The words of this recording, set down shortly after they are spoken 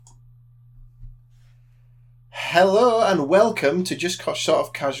Hello and welcome to Just Sort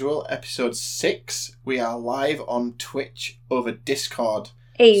of Casual episode 6. We are live on Twitch over Discord.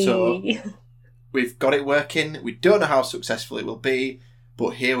 Hey. So we've got it working. We don't know how successful it will be,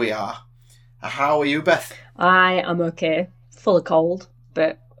 but here we are. How are you, Beth? I am okay. Full of cold,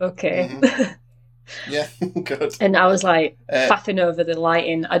 but okay. Mm-hmm. Yeah, good. And I was like faffing over the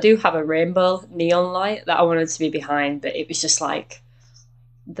lighting. I do have a rainbow neon light that I wanted to be behind, but it was just like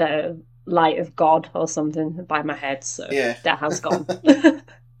the light of God or something by my head, so yeah. That has gone.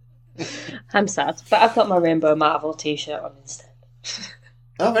 I'm sad, but I've got my Rainbow Marvel t-shirt on instead.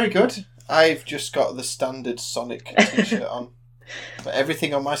 Oh, very good. I've just got the standard Sonic t-shirt on. But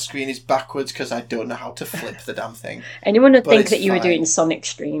everything on my screen is backwards because I don't know how to flip the damn thing. Anyone would think that you were doing Sonic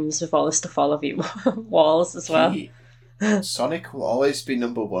streams with all the stuff all over your walls as well. Sonic will always be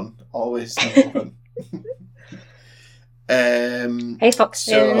number one. Always number one. Hey,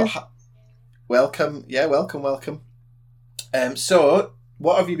 Foxton. So, welcome. Yeah, welcome. So,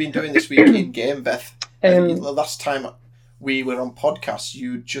 what have you been doing this week in game, Beth? Last time we were on podcast,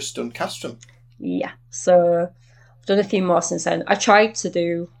 you'd just done Castrum. Yeah, so I've done a few more since then. I tried to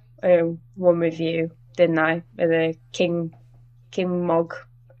do one with you, didn't I? The King Mog,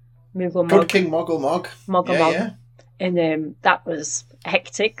 Moogle Mog. Good King Moggle Mog. Moggle Mog. Yeah. And that was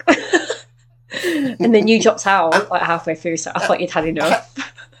hectic. And then you dropped out like halfway through, so I thought you'd had enough.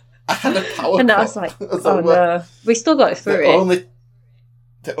 I had a power and cut. I was like, oh no. We still got it through it.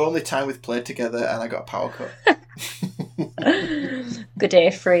 The only time we've played together and I got a power cut. Good day,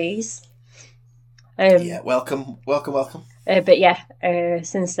 Freeze. Yeah, welcome. But yeah,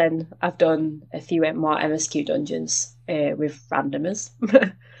 since then I've done a few more MSQ dungeons with randomers.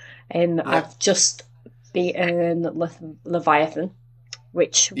 And yeah. I've just beaten Leviathan,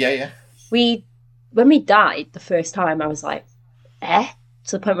 which when we died the first time I was like, to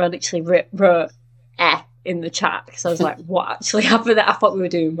the point where I literally wrote in the chat because I was like, what actually happened? I thought we were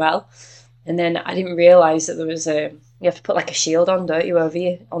doing well. And then I didn't realise that there was you have to put like a shield on, don't you, over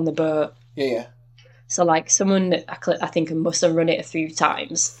you on the boat. Yeah. So like someone, I think must have run it a few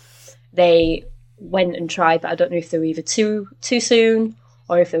times. They went and tried, but I don't know if they were either too soon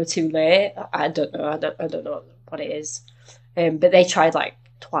or if they were too late. I don't know. I don't know what it is. But they tried like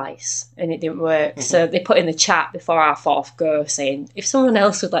twice and it didn't work. Mm-hmm. So they put in the chat before our fourth go saying, if someone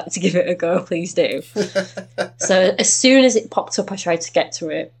else would like to give it a go, please do. So as soon as it popped up, I tried to get to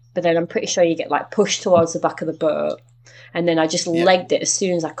it. But then I'm pretty sure you get like pushed towards the back of the boat. And then I just legged it as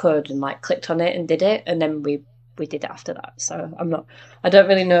soon as I could and like clicked on it and did it. And then we did it after that. So I don't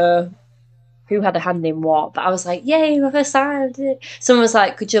really know who had a hand in what, but I was like, yay, my first time I did it. Someone was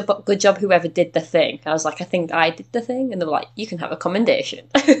like, good job whoever did the thing. I was like, I think I did the thing. And they were like, you can have a commendation.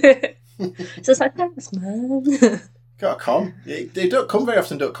 So it's like, thanks, man. Got a con. They don't come very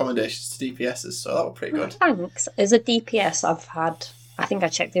often, don't commendations to DPSs, so that was pretty good. Thanks. As a DPS, I think I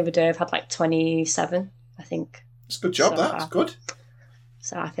checked the other day, I've had like 27, I think. It's a good job, that's good.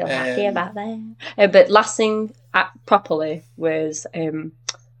 So I feel happy about that. But last thing properly was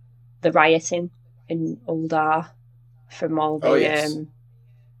the rioting in Uldar from all the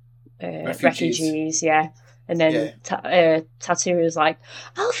refugees, yeah. And then Tattoo was like,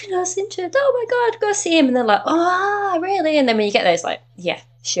 Alphinaud's injured, oh my god, go see him. And they're like, oh, really? And then when you get there, it's like, yeah,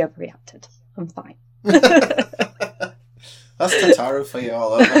 she overreacted. I'm fine. That's Tataru for you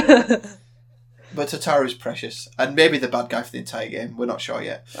all over. But Tataru's precious. And maybe the bad guy for the entire game. We're not sure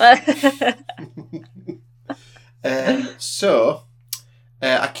yet.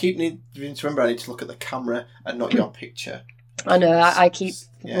 I keep needing to remember I need to look at the camera and not your picture. I know, I keep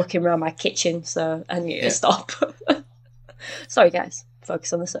looking around my kitchen, so I need to stop. Sorry, guys.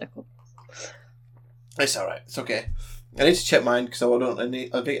 Focus on the circle. It's alright. It's okay. I need to check mine because I'll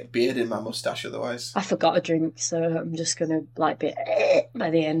get a beard in my moustache otherwise. I forgot a drink, so I'm just going to be by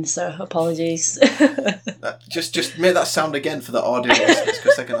the end, so apologies. Just make that sound again for the audio listeners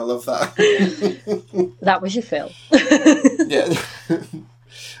because they're going to love that. That was your fill. Yeah.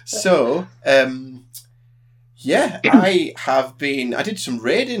 So, I did some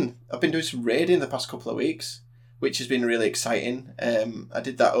raiding. I've been doing some raiding the past couple of weeks, which has been really exciting. I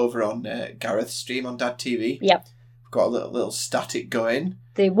did that over on Gareth's stream on Dad TV. Yep. Got a little static going.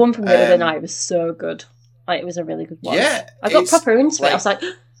 The one from the other night was so good. Like, it was a really good one. Yeah. I got proper into it. I was like,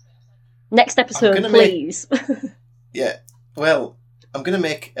 next episode, please. Yeah. Well, I'm going to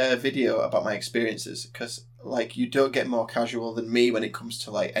make a video about my experiences because, like, you don't get more casual than me when it comes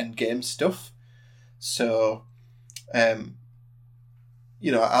to, like, endgame stuff. So, I'm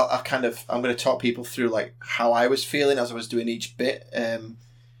going to talk people through, like, how I was feeling as I was doing each bit.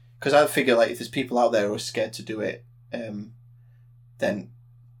 Because I figure, like, if there's people out there who are scared to do it, then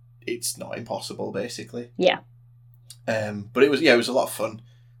it's not impossible, basically. Yeah. But it was a lot of fun.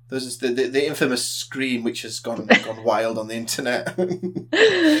 There's the infamous screen which has gone wild on the internet.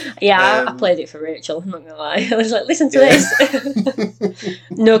 Yeah, I played it for Rachel, I'm not gonna lie. I was like, listen to this.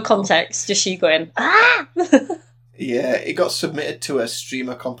 No context, just she going, ah! Yeah, it got submitted to a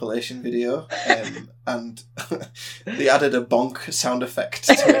streamer compilation video, and they added a bonk sound effect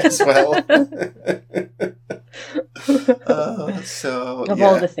to it as well. Of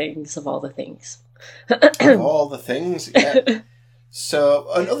all the things. Of all the things, yeah. So,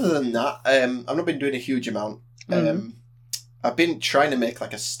 and other than that, I've not been doing a huge amount. I've been trying to make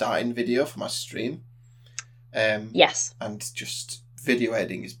like a starting video for my stream. Yes. And just video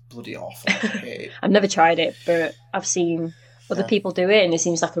editing is bloody awful. I hate it. I've never tried it, but I've seen other people do it, and it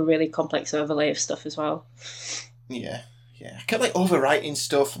seems like a really complex overlay of stuff as well. Yeah. I kept like overwriting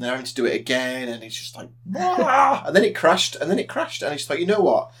stuff and then having to do it again, and it's just like, Wah! and then it crashed, and it's like, you know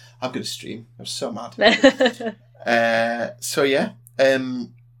what? I'm going to stream. I'm so mad.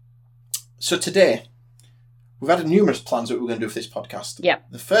 So today, we've had numerous plans that we were going to do for this podcast. Yeah.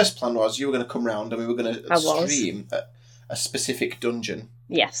 The first plan was you were going to come round and we were going to stream a specific dungeon.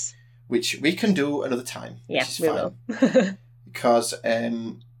 Yes. Which we can do another time. Yes, we will. Because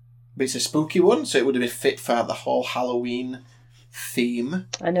it's a spooky one, so it would have been fit for the whole Halloween theme.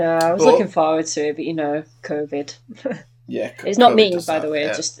 I know, I was looking forward to it, but COVID. Yeah. It's not me, by the way,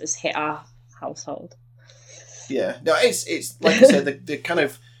 it just has hit our household. Yeah. No, it's like I said, the kind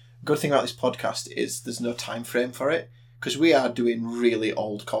of good thing about this podcast is there's no time frame for it, because we are doing really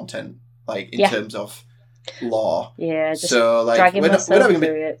old content, like in terms of lore. Yeah, just so like dragging myself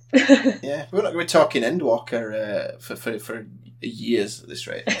through it. Yeah, we're not going to be talking Endwalker for years at this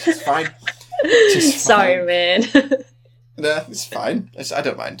rate. It's fine. Sorry, man. No, it's fine. I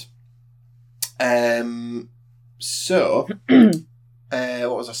don't mind. So,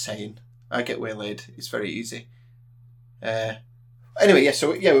 what was I saying? I get waylaid. It's very easy. Anyway,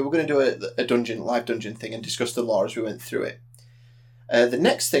 we were going to do a live dungeon thing and discuss the lore as we went through it. The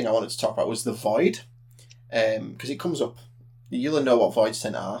next thing I wanted to talk about was the Void, because it comes up. You'll know what Void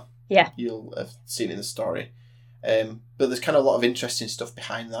Center are. Yeah. You'll have seen it in the story. But there's kind of a lot of interesting stuff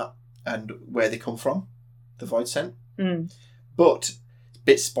behind that and where they come from, the Void Cent. But it's a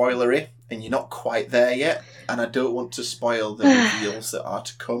bit spoilery, and you're not quite there yet, and I don't want to spoil the reveals that are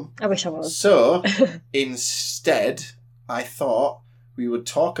to come. I wish I was. So, instead, I thought we would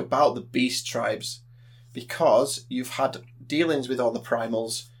talk about the Beast Tribes, because you've had dealings with all the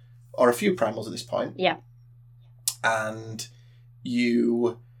primals, or a few primals at this point. Yeah. And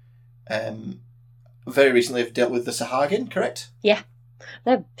you very recently have dealt with the Sahagin, correct? Yeah.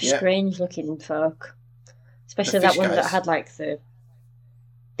 They're strange looking folk. Especially that one that had like the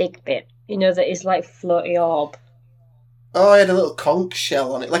big bit, that is like floaty orb. Oh, he had a little conch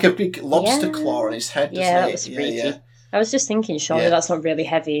shell on it, like a big lobster claw on his head. Yeah, that was freaky. Yeah. I was just thinking, surely that's not really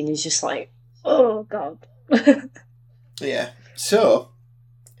heavy, and he's just like, oh god. Yeah. So,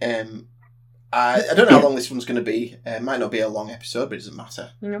 I don't know how long this one's going to be. It might not be a long episode, but it doesn't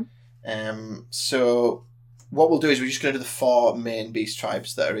matter. No. So, what we'll do is we're just going to do the 4 main beast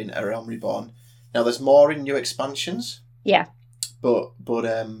tribes that are in A Realm Reborn. Now, there's more in new expansions. Yeah. But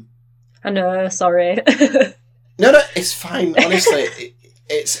I know, sorry. No, it's fine. Honestly,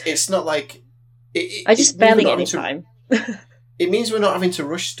 it's not like... I just barely get any time. It means we're not having to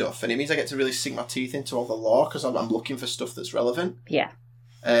rush stuff, and it means I get to really sink my teeth into all the lore, because I'm looking for stuff that's relevant. Yeah.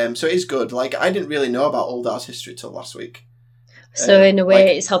 So it is good. Like, I didn't really know about Uldar's history till last week. So in a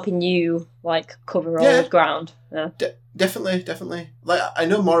way, it's helping you cover all the ground. Yeah. Definitely. Like, I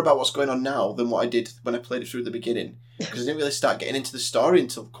know more about what's going on now than what I did when I played it through at the beginning, because I didn't really start getting into the story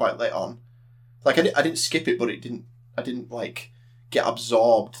until quite late on. Like, I didn't skip it, but I didn't get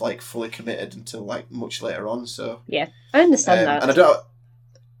absorbed, fully committed until much later on. So yeah, I understand that. And I don't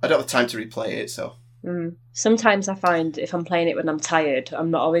have the time to replay it. So sometimes I find if I'm playing it when I'm tired,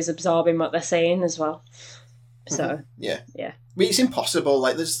 I'm not always absorbing what they're saying as well. So yeah. I mean, it's impossible.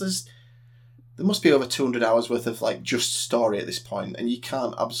 There must be over 200 hours worth of just story at this point, and you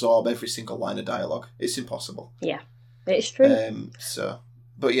can't absorb every single line of dialogue. It's impossible. Yeah, it's true. So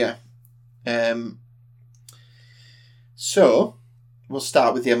we'll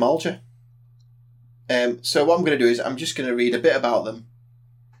start with the Amalja. So what I'm going to do is I'm just going to read a bit about them,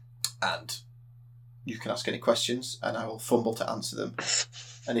 and you can ask any questions, and I will fumble to answer them.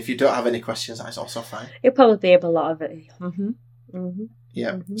 And if you don't have any questions, that's also fine. You'll probably be able a lot of it.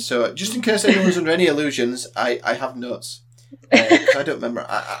 Yeah. So just in case anyone's under any illusions, I have notes. I don't remember.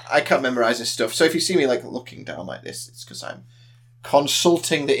 I can't memorize this stuff. So if you see me looking down like this, it's because I'm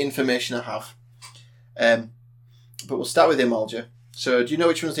consulting the information I have. But we'll start with the Amalja. So do you know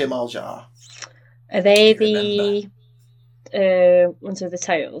which ones the Amalja are? Are they the ones with the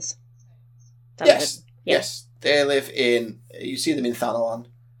tails? Yes, yes. They live in. You see them in Thanalan.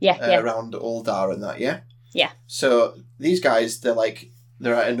 Yeah. Around Uldar and that. Yeah. Yeah. So these guys, they're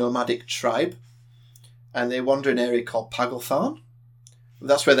a nomadic tribe, and they wander an area called Pagalthan.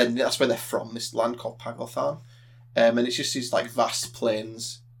 That's where they're from. This land called Pagalthan, and it's just these like vast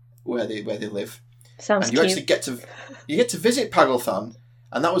plains where they live. Sounds and you cute. actually get to visit Pagalthan,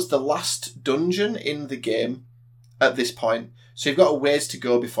 and that was the last dungeon in the game at this point. So you've got a ways to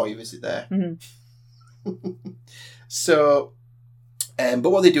go before you visit there. Mm-hmm. So, but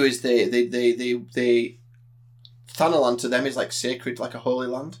what they do is they Thanalan to them is like sacred, like a holy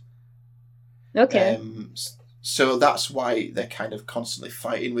land. Okay. So that's why they're kind of constantly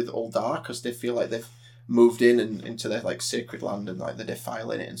fighting with Uldar, because they feel like they've moved in and into their like sacred land and like they're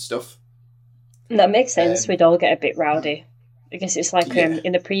defiling it and stuff. That makes sense. We'd all get a bit rowdy. I guess it's like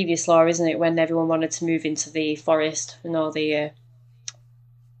in the previous law, isn't it, when everyone wanted to move into the forest and all the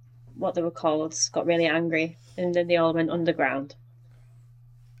what they were called got really angry, and then they all went underground.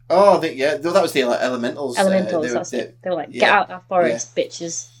 Oh, that was the elementals. Elementals, they were like, get out our forest,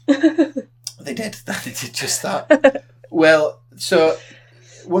 bitches. They did. They did just that. Well, so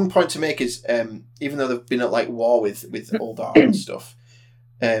one point to make is, even though they've been at like war with Uldar and stuff,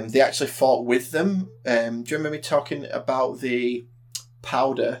 they actually fought with them. Do you remember me talking about the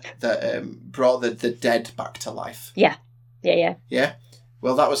powder that brought the dead back to life? Yeah.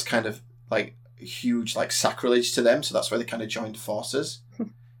 Well, that was kind of like huge, like sacrilege to them. So that's why they kind of joined forces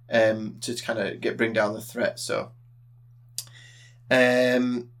to kind of bring down the threat. So,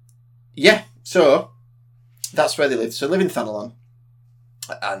 so that's where they live. So they live in Thanalan,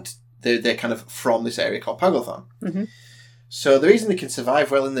 and they're kind of from this area called Pagalthan. Mm-hmm. So the reason they can survive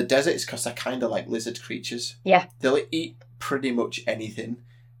well in the desert is because they're kind of like lizard creatures. Yeah. They'll eat pretty much anything.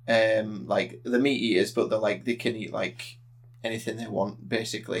 Like the meat eaters, but they can eat like anything they want,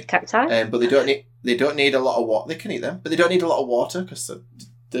 basically. Cacti? But they don't need a lot of water. They can eat them, but they don't need a lot of water because of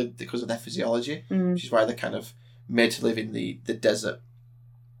their physiology, which is why they're kind of made to live in the desert.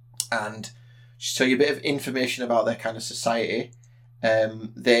 And so you a bit of information about their kind of society.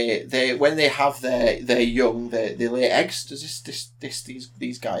 They when they have their young, they lay eggs. Does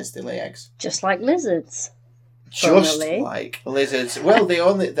these guys, they lay eggs? Just like lizards. Just like lizards. Well, they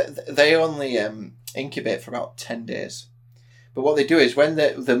only incubate for about 10 days. But what they do is when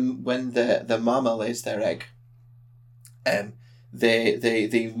the mama lays their egg,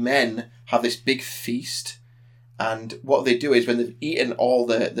 the men have this big feast, and what they do is when they've eaten all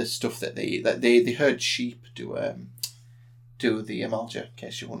the stuff that they eat, that they herd sheep do the Amalja, in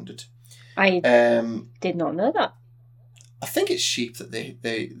case you wondered. I did not know that. I think it's sheep that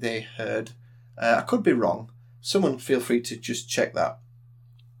they herd. I could be wrong. Someone feel free to just check that.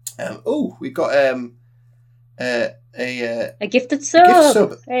 We've got a gifted sub. Gift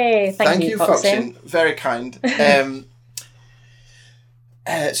sub. Hey, thank you, Foxin. Very kind.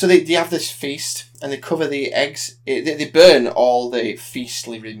 So they have this feast, and they cover the eggs. They burn all the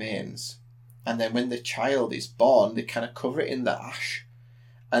feastly remains, and then when the child is born, they kind of cover it in the ash.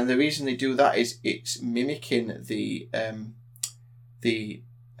 And the reason they do that is it's mimicking the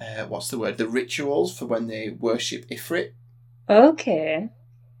what's the word? The rituals for when they worship Ifrit. Okay.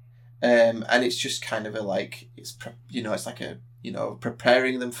 And it's just kind of it's like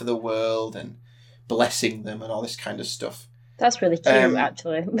preparing them for the world and blessing them and all this kind of stuff. That's really cute,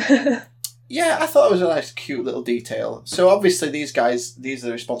 actually. Yeah, I thought it was a nice, cute little detail. So obviously these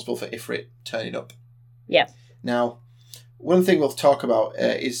are responsible for Ifrit turning up. Yeah. Now, one thing we'll talk about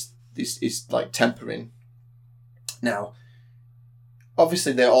is like tempering. Now,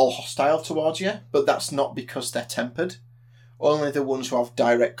 obviously they're all hostile towards you, but that's not because they're tempered. Only the ones who have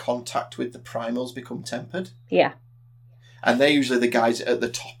direct contact with the primals become tempered. Yeah. And they're usually the guys at the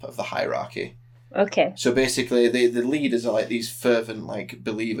top of the hierarchy. Okay. So basically, the leaders are like these fervent like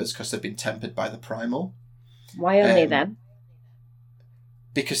believers because they've been tempered by the primal. Why only them?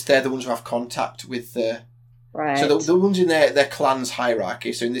 Because they're the ones who have contact with the... Right. So the ones in their clan's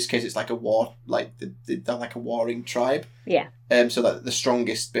hierarchy, so in this case it's like a war, like they're like a warring tribe. Yeah. So that the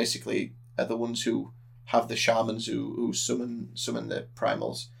strongest basically are the ones who have the shamans who summon the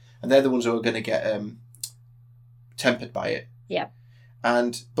primals, and they're the ones who are going to get tempered by it. Yeah.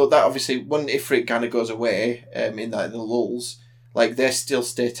 But that obviously when Ifrit kind of goes away in the lulls, like they still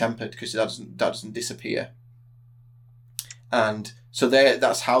stay tempered because that doesn't disappear. And so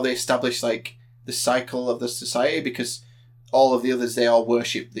that's how they establish like the cycle of the society, because all of the others, they all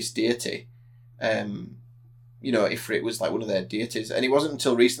worship this deity. Ifrit was like one of their deities, and it wasn't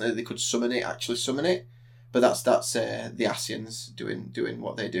until recently they could actually summon it. But that's the Ascians doing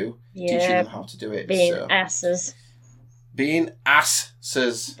what they do, teaching them how to do it. Being asses. being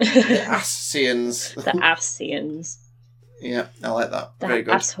asses. The Assians. The Assians. Yeah, I like that. The Very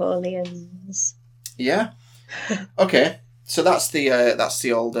good. Assholians. Yeah. Okay, so that's the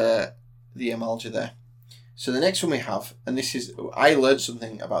old the Amalja there. So the next one we have, and this is I learned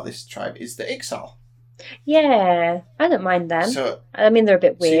something about this tribe, is the Ixal. Yeah, I don't mind them. So I mean, they're a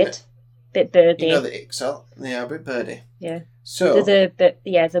bit weird, bit birdy. You know the Ixal, they are a bit birdy. Yeah. So they've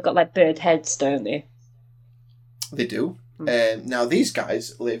got like bird heads, don't they? They do. Now these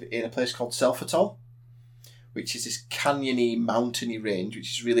guys live in a place called Selfatol, which is this canyony, mountainy range,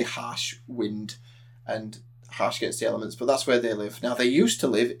 which is really harsh wind and harsh against the elements. But that's where they live. Now they used to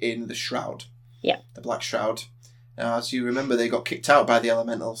live in the Shroud. Yeah. The Black Shroud. Now, as you remember, they got kicked out by the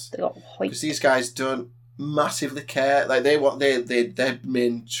elementals. They got because these guys don't massively care. Like their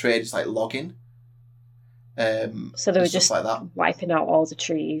main trade is like logging. So they were just like that, wiping out all the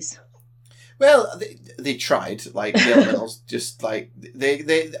trees. Well, they tried. Like the elementals, just like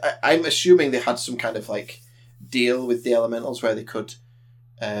they. I'm assuming they had some kind of like deal with the elementals where they could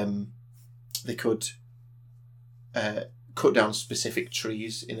cut down specific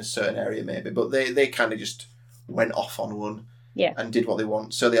trees in a certain area, maybe. But they kind of just went off on one, and did what they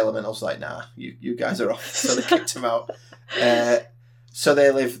want. So the elementals like, nah, you guys are off. So they kicked them out. So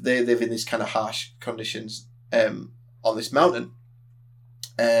they live in these kind of harsh conditions on this mountain.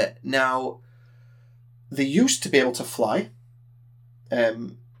 Now, they used to be able to fly,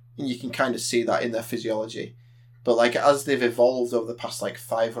 and you can kind of see that in their physiology. But like as they've evolved over the past like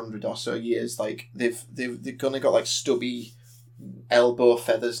 500 or so years, like they've kind of got like stubby elbow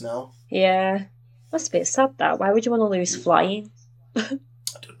feathers now. Yeah, that's a bit sad. That why would you want to lose flying? I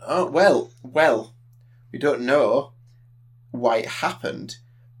don't know. Well, we don't know why it happened,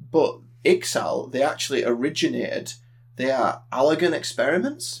 but Ixal, they actually originated. They are Allergan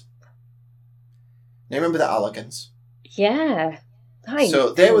experiments. Now remember the Allergans? Yeah.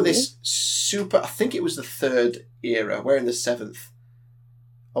 So they were this super. I think it was the 3rd era. We're in the 7th.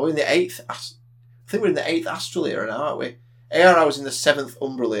 Are we in the 8th? I think we're in the 8th Astral era now, aren't we? ARI was in the 7th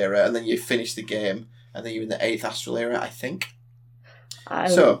Umbral era, and then you finish the game, and then you're in the 8th Astral era, I think. I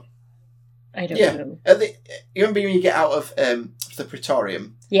don't know. You remember when you get out of the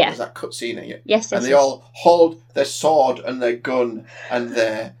Praetorium? Yeah. There's that cutscene at you. Yes. And they all hold their sword and their gun and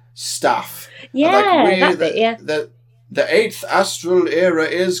their staff. Yeah, and that bit, yeah. The 8th Astral era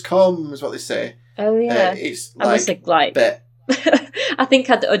is come, is what they say. Oh, yeah. It's I must have, like... I think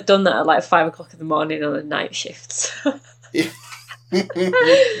I'd done that at like 5 o'clock in the morning on a night shift. I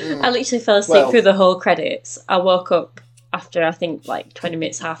literally fell asleep through the whole credits. I woke up after, I think, like 20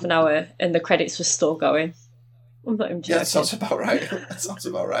 minutes, half an hour, and the credits were still going. I'm not even joking. Yeah, that sounds about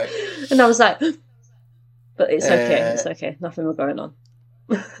right. And I was like... But it's okay, it's okay. Nothing more going on.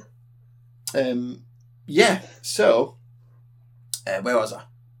 Yeah, so... where was I?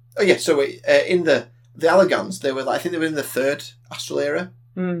 Oh, yeah, so in the Allergans, they were, I think they were in the 3rd Astral era.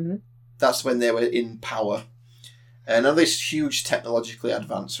 Mm-hmm. That's when they were in power. And on this huge technologically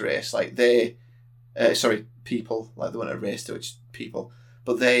advanced race, like they... people, like they weren't a race, they were just people.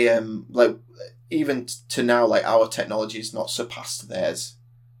 But they, like, even to now, like, our technology is not surpassed theirs.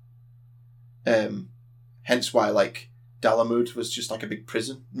 Hence why, like, Dalamud was just like a big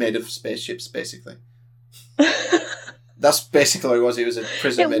prison made of spaceships, basically. That's basically what it was. It was a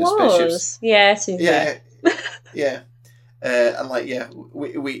prison made of spaceships. Yeah, yeah. And like, yeah,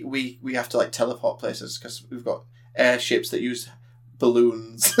 we have to like teleport places because we've got airships that use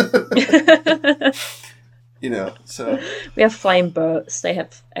balloons. So we have flying boats. They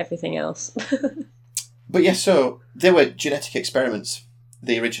have everything else. But yeah, so they were genetic experiments,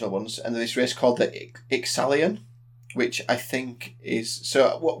 the original ones, and this race called the Ixalian, which I think is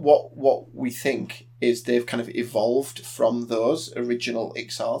so. What we think is they've kind of evolved from those original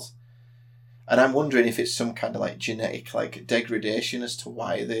Ixals, and I'm wondering if it's some kind of like genetic like degradation as to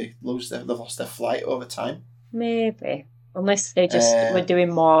why they've lost their flight over time. Maybe, unless they just were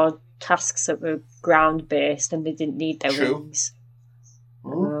doing more tasks that were ground based and they didn't need their wings.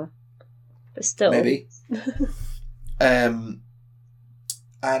 But still, maybe.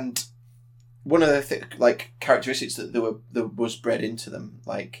 And one of the characteristics that that was bred into them,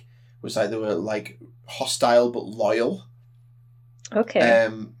 was they were like hostile but loyal. Okay.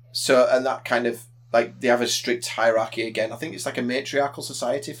 So and that kind of like they have a strict hierarchy again. I think it's like a matriarchal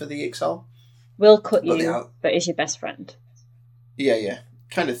society for the Ixal. We'll cut you, but is your best friend. Yeah,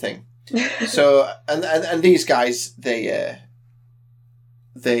 kind of thing. So and these guys they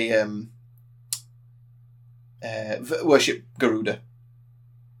worship Garuda.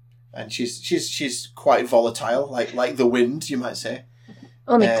 And she's quite volatile, like the wind, you might say.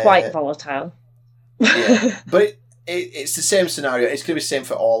 Only quite volatile. Yeah, but it's the same scenario. It's going to be the same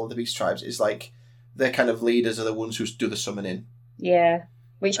for all of the beast tribes. It's like their kind of leaders are the ones who do the summoning. Yeah,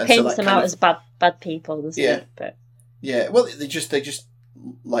 which And paints so that them kind out of- as bad people, doesn't Yeah. it? But Yeah, well, they just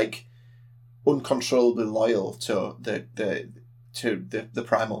like uncontrollably loyal to the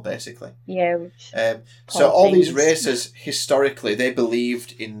primal, basically. yeah, which So Poor all these things. races historically they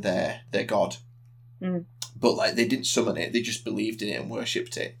believed in their god, Mm. but like they didn't summon it; they just believed in it and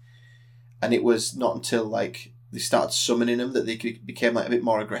worshipped it. And it was not until like they started summoning them that they became like a bit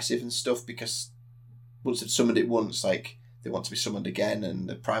more aggressive and stuff, because once they've summoned it once, like they want to be summoned again, and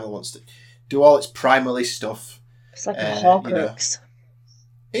the primal wants to do all its primally stuff. it's like a you know. Horcrux.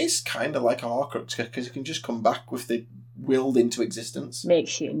 It's kind of like a Horcrux because it can just come back with the willed into existence.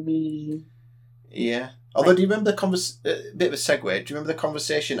 Makes you mean. Yeah. Although, do you remember the bit of a segue? Do you remember the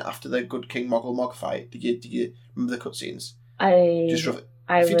conversation after the Good King Moggle Mog fight? Do you remember the cutscenes? Just rough.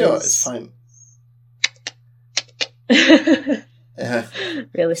 I If you don't, it's fine.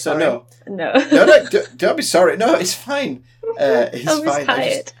 Really So sorry. no, No. don't be sorry. No, it's fine. It's I was fine.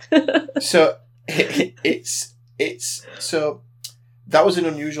 tired. So it's so that was an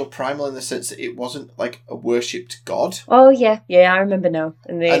unusual primal in the sense that it wasn't like a worshipped god, Oh yeah, I remember now.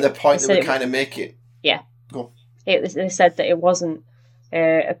 And and the point they that we said kind of make it. they said that it wasn't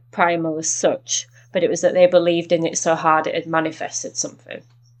a primal as such, but it was that they believed in it so hard it had manifested something.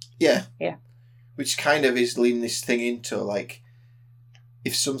 Yeah. Yeah. Which kind of is leading this thing into like,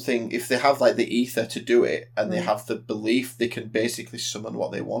 if they have like the ether to do it and they have the belief, they can basically summon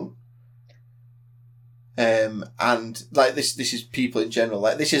what they want. And like this is people in general.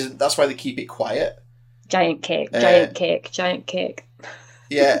 Like that's why they keep it quiet. Giant cake.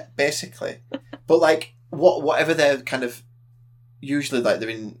 Yeah, basically. But like whatever they're kind of, usually like they're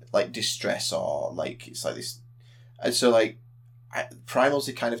in like distress or like it's like this, and so like primals,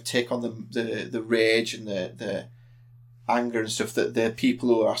 they kind of take on the rage and the anger and stuff that the people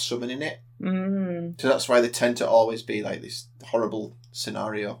who are summoning it. Mm. So that's why they tend to always be like this horrible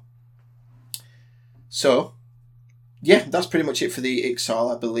scenario. So yeah, that's pretty much it for the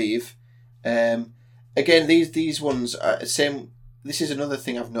Ixal, I believe. Again, these ones are same. This is another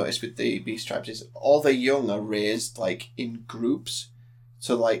thing I've noticed with the beast tribes is all the young are raised like in groups.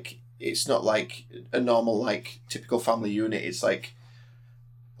 So like it's not like a normal like typical family unit. It's like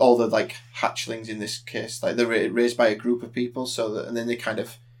all the like hatchlings in this case, like they're raised by a group of people. And then they kind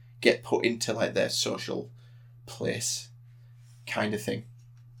of get put into like their social place, kind of thing.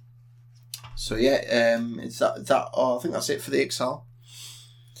 So yeah, it's that. Oh, I think that's it for the Ixal.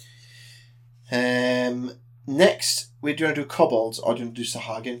 Next, we're going to do kobolds, or do you want to do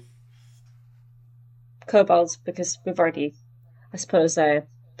Sahagin? Kobolds, because we've already, I suppose, they're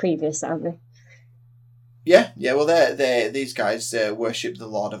previous, aren't they? Yeah. Well, these guys worship the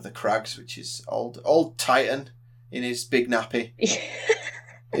Lord of the Crags, which is old Titan in his big nappy.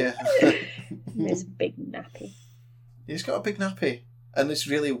 Yeah, His big nappy. he's got a big nappy and this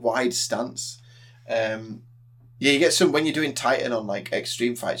really wide stance. Yeah, you get some when you're doing Titan on like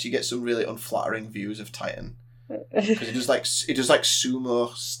extreme fights. You get some really unflattering views of Titan because he does like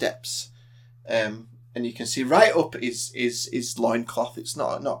sumo steps, and you can see right up his loincloth. It's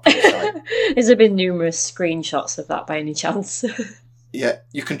not pretty sight. Has there been numerous screenshots of that by any chance? Yeah,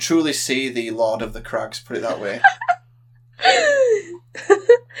 you can truly see the Lord of the Crags. Put it that way.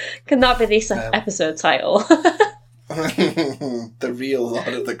 Can that be this episode title? The real Lord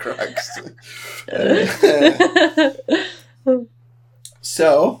of the Crags.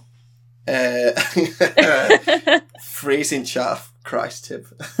 So, freezing chaff, Christ tip.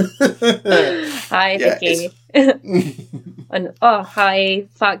 Hi, Yeah, Vicky. And hi,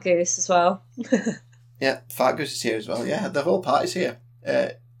 Fat Goose as well. Yeah, Fat Goose is here as well. Yeah, the whole party's here.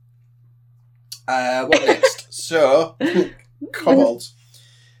 What next? So, kobolds.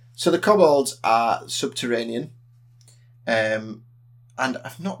 So the kobolds are subterranean, and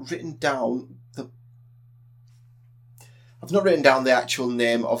I've not written down the actual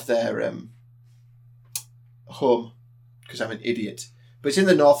name of their home because I'm an idiot. But it's in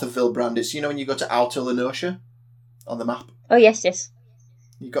the north of Vilbrand. It's when you go to Outer Lenosha on the map. Oh yes.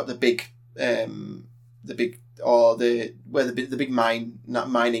 You've got the big big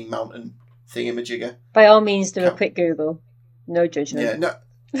mining mountain thingamajigger. By all means, do a quick Google. No judgment. Yeah,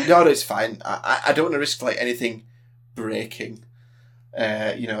 no, it's fine. I don't want to risk like anything breaking.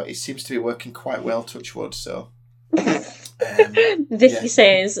 It seems to be working quite well, touch wood. So, Vicky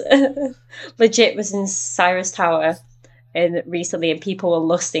says, legit was in Cyrus Tower recently, and people were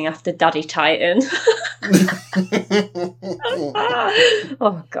lusting after Daddy Titan.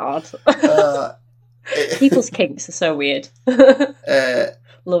 Oh God. People's kinks are so weird.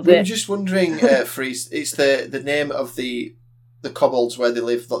 Love We were it. just wondering, Freeze, it's the name of the kobolds where they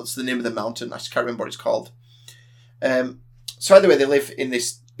live. That's the name of the mountain. I just can't remember what it's called. So either way, they live in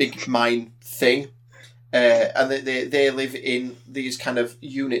this big mine thing. And they live in these kind of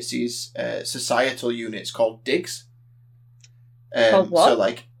units, these societal units called digs. Called what? So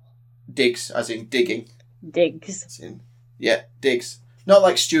like digs, as in digging. Digs. As in, yeah, digs. Not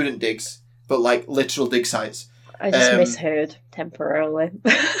like student digs, but like literal dig sites. I just misheard temporarily.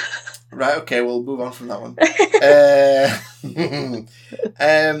 Right, okay, we'll move on from that one.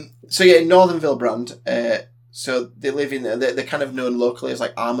 So yeah, in Northern Vilbrand, so they live in, they're kind of known locally as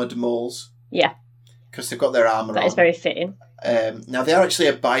like armoured moles. Yeah. Because they've got their armour on. That is very fitting. Now they are actually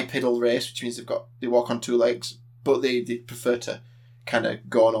a bipedal race, which means they walk on two legs, but they prefer to kind of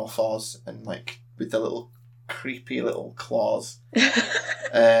go on all fours and like with their little creepy little claws.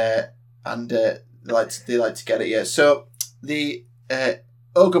 And they like to get it. Yeah. So the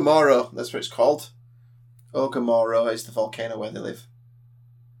Ogomoro, that's what it's called. Ogomoro is the volcano where they live.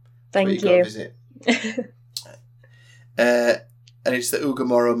 Thank you. Go visit. And it's the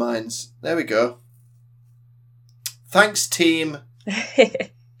Ogomoro mines. There we go. Thanks, team.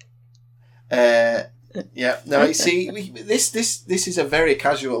 Yeah. No, you see, this is a very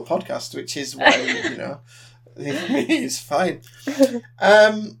casual podcast, which is why it's fine.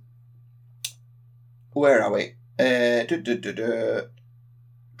 Where are we?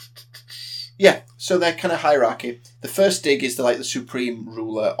 Yeah. So their kind of hierarchy. The first dig is the supreme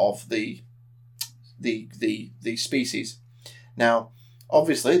ruler of the species. Now,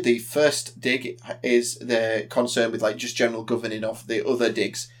 obviously, the first dig is the concern with just general governing of the other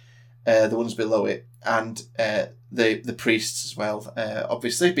digs, the ones below it, and the priests as well,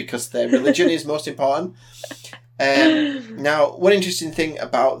 obviously, because their religion is most important. Now, one interesting thing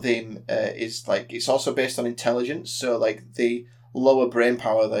about them is it's also based on intelligence. So the lower brain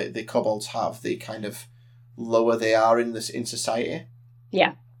power that the kobolds have, the kind of lower they are in society.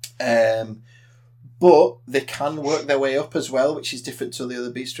 Yeah. But they can work their way up as well, which is different to the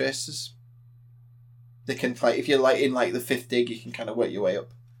other beast races. They can if you're in the fifth dig, you can kind of work your way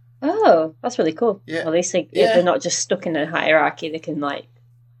up. Oh, that's really cool. Yeah. At least they're not just stuck in a hierarchy. They can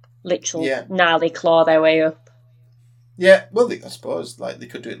literally gnarly claw their way up. Yeah, well, I suppose they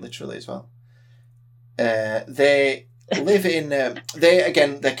could do it literally as well. They live in. Their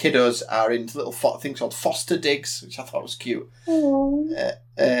kiddos are in little things called foster digs, which I thought was cute. And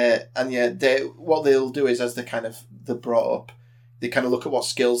what they'll do is as they're brought up, they kind of look at what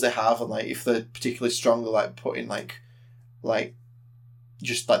skills they have and if they're particularly strong, they'll put in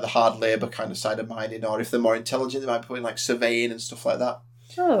just the hard labour kind of side of mining, or if they're more intelligent, they might put in surveying and stuff like that.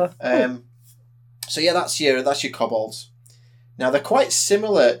 Oh. So yeah, that's your kobolds. Now they're quite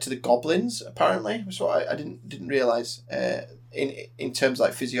similar to the goblins, apparently. That's what I didn't realise in terms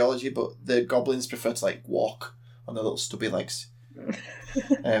of physiology, but the goblins prefer to walk on their little stubby legs.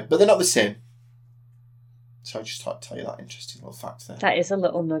 But they're not the same. So I just thought to tell you that interesting little fact there. That is a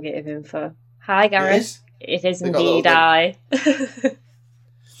little nugget of info. Hi, Gareth. It is They've indeed I.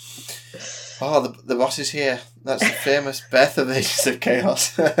 Oh, the boss is here. That's the famous Beth of Ages of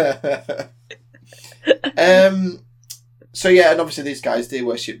Chaos. So yeah, and obviously these guys, they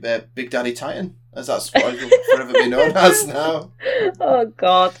worship Big Daddy Titan, as that's what it'll forever be known as now. Oh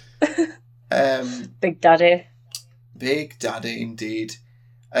God. Big Daddy. Big Daddy, indeed.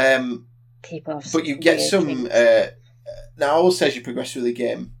 People have but you get some. Now, also as you progress through the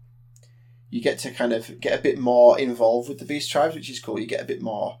game, you get to kind of get a bit more involved with the beast tribes, which is cool. You get a bit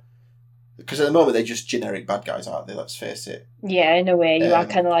more. Because at the moment they're just generic bad guys, aren't they? Let's face it. Yeah, in a way, you are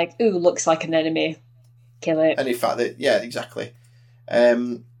kind of ooh, looks like an enemy. Kill it. And in fact, yeah, exactly.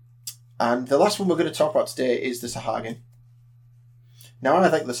 And the last one we're going to talk about today is the Sahagin. Now, I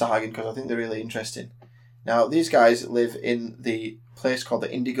like the Sahagin because I think they're really interesting. Now, these guys live in the place called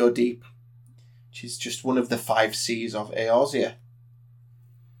the Indigo Deep, which is just one of the 5 seas of Eorzea.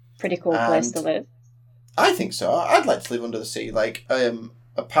 Pretty cool place to live. I think so. I'd like to live under the sea.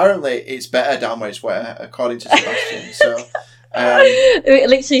 Apparently, it's better down where it's wet, according to Sebastian. So,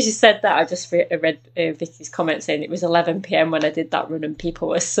 literally, she said that. I just read Vicky's comment saying it was 11 p.m. when I did that run, and people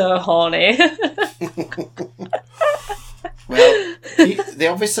were so horny. Well, they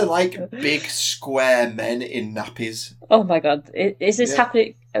obviously like big square men in nappies. Oh my God! Is this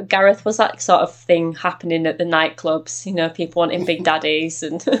happening, Gareth? Was that sort of thing happening at the nightclubs? People wanting big daddies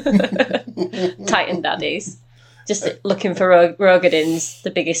and Titan daddies. Just looking for Rogadins, the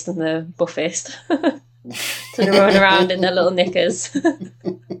biggest and the buffest, to run around in their little knickers.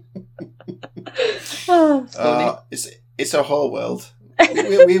 Oh, funny. It's a whole world.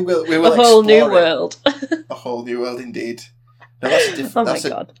 We will a whole new world. A whole new world indeed. No, that's a different. Oh my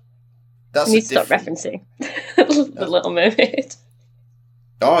god! That's You need to stop referencing the Little Mermaid.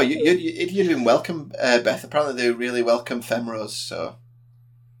 Oh, you'd been welcome, Beth. Apparently, they really welcome Femros. So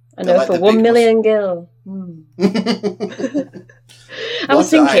I know, like for 1 million gil. I was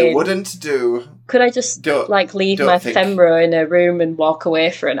thinking, I wouldn't do. Could I just leave my Femro in a room and walk away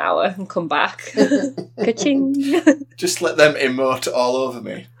for an hour and come back? Ka-ching! Just let them emote all over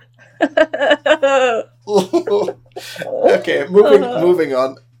me. Okay, moving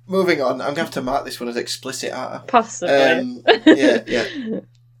on. I'm gonna have to mark this one as explicit, aren't I? Possibly. Yeah.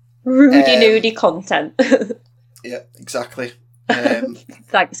 Rudy nudie content. Yeah, exactly.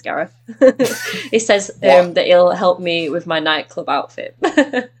 Thanks, Gareth. He says that he'll help me with my nightclub outfit.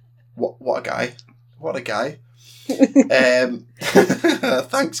 What a guy! What a guy!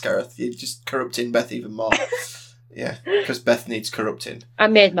 Thanks, Gareth. You're just corrupting Beth even more. Yeah, because Beth needs corrupting. I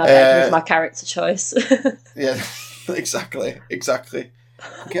made my bed with my character choice. Yeah, exactly.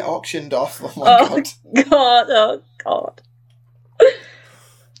 Get auctioned off. Oh my god! Oh god!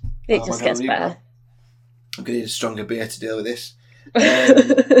 It just gets better. I'm going to need a stronger beer to deal with this.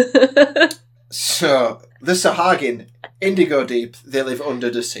 So, the Sahagin, Indigo Deep, they live under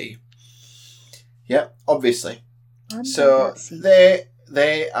the sea. Yeah, obviously. So,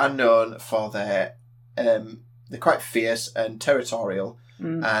 they are known for their... they're quite fierce and territorial,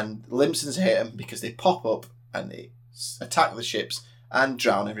 and Limsons hate them because they pop up and they attack the ships and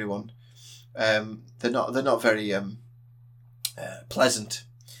drown everyone. They're not very pleasant.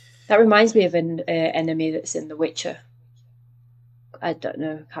 That reminds me of an enemy that's in The Witcher. I don't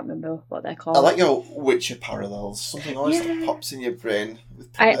know, can't remember what they're called. I like your Witcher parallels. Something always pops in your brain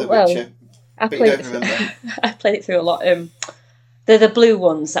with The Witcher. I played it through a lot. They're the blue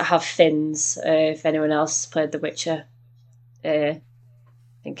ones that have fins. If anyone else played The Witcher, I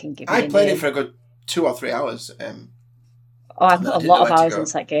played it for a good 2 or 3 hours. I put a lot of hours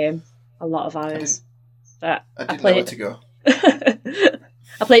into that game. A lot of hours. I didn't know where to go.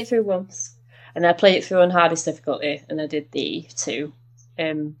 I played it through once, and I played it through on hardest difficulty, and I did the 2.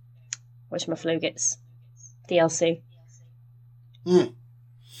 Whatchamaflugits DLC. Oh,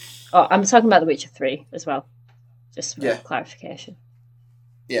 I'm talking about The Witcher 3 as well, just for clarification.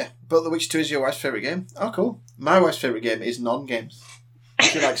 Yeah, but The Witcher 2 is your wife's favourite game? Oh, cool. My wife's favourite game is non-games.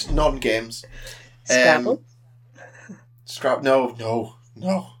 She likes non-games. Scrabble?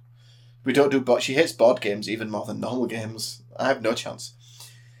 No. We don't do... She hates board games even more than normal games. I have no chance.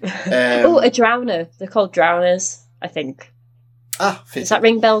 A drowner. They're called drowners, I think. Does that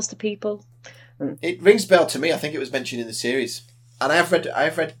ring bells to people? It rings bell to me. I think it was mentioned in the series. And I've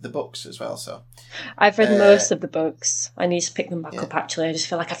read the books as well, so... I've read most of the books. I need to pick them back up, actually. I just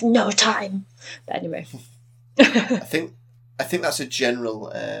feel like I've no time. But anyway. I think that's a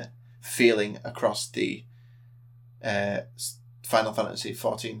general feeling across the Final Fantasy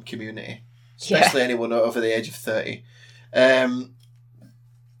XIV community. Especially anyone over the age of 30.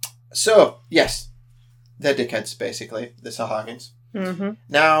 So, yes. They're dickheads, basically. The Sahagins. Mm-hmm.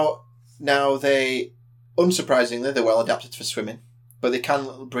 Now they... Unsurprisingly, they're well adapted for swimming. But they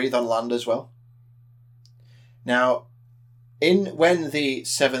can breathe on land as well. Now, when the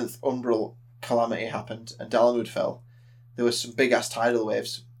 7th Umbral calamity happened and Dalamud fell, there was some big-ass tidal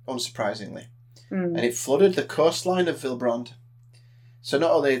waves, unsurprisingly. And it flooded the coastline of Vilbrand. So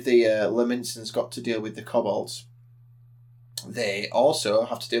not only have the Laminsons got to deal with the kobolds, they also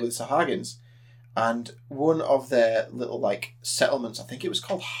have to deal with the Sahagins. And one of their little, settlements, I think it was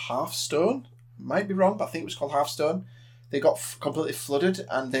called Hearthstone. Might be wrong, but I think it was called Hearthstone. They got completely flooded,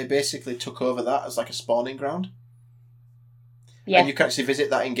 and they basically took over that as a spawning ground. Yeah. And you can actually visit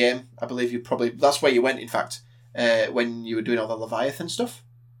that in game. I believe that's where you went, in fact, when you were doing all the Leviathan stuff.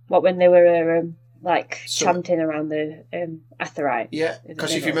 What, when they were chanting around the Aetheryte? Yeah,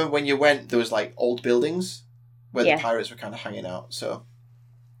 because if you remember when you went, there was old buildings where the pirates were kind of hanging out. So,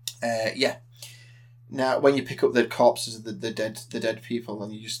 yeah. Now, when you pick up the corpses of the dead people,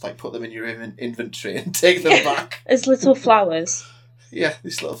 and you just put them in your inventory and take them back as little flowers. Yeah,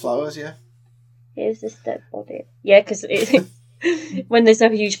 these little flowers. Yeah. Here's this dead body. Yeah, because when there's a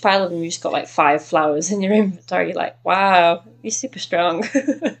huge pile of them, you just got 5 flowers in your inventory. You're like, wow, you're super strong.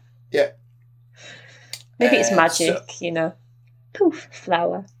 Yeah. Maybe it's magic, Poof,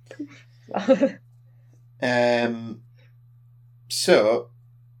 flower. Poof, flower. So.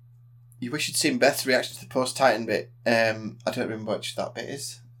 You wish you'd seen Beth's reaction to the post-Titan bit. I don't remember which that bit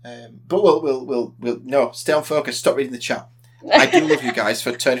is. But we'll no, stay on focus. Stop reading the chat. I do love you guys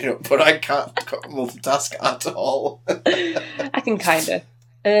for turning up, but I can't multitask at all. I can kind of.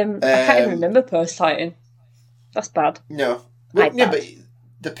 I can't even remember post-Titan. That's bad. No. Well, yeah, but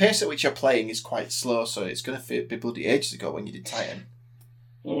the pace at which you're playing is quite slow, so it's going to be bloody ages ago when you did Titan.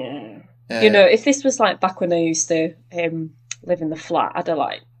 Yeah. If this was like back when I used to live in the flat, I'd have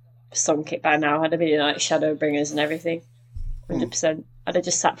like sunk it by now. I'd have been like Shadowbringers and everything. 100%. I'd have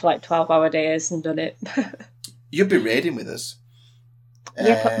just sat for like 12-hour days and done it. You'd be raiding with us.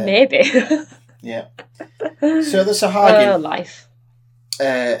 Yeah, maybe. Yeah. So the Sahagin... life.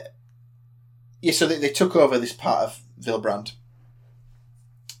 So they took over this part of Vilbrand.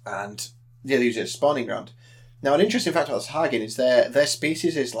 And they use it as a spawning ground. Now, an interesting fact about the Sahagin is their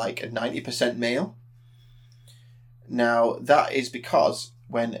species is like a 90% male. Now, that is because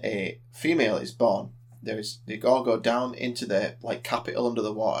when a female is born, they all go down into the like capital under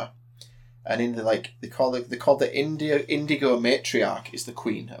the water, and in the like they call the indigo matriarch is the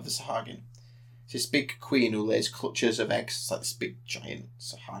queen of the Sahagin. It's this big queen who lays clutches of eggs. It's like this big giant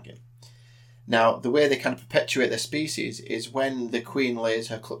Sahagin. Now, the way they kind of perpetuate their species is when the queen lays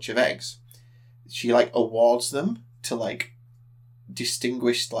her clutch of eggs, she like awards them to like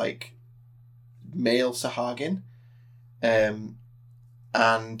distinguished like male Sahagin, and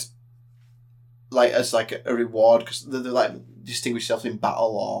like as like a reward because they like distinguish themselves in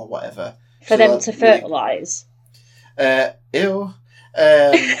battle or whatever for them to fertilise. Ew.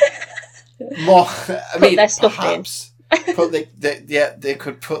 More. I mean, their stuff perhaps. They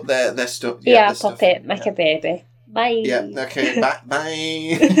could put their stuff. Yeah, their pop stuff it, make a baby. Bye. Yeah. Okay.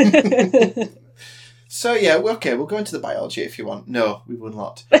 Bye. So yeah, okay. We'll go into the biology if you want. No, we will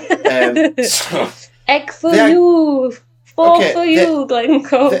not. Egg for you. For you, Glen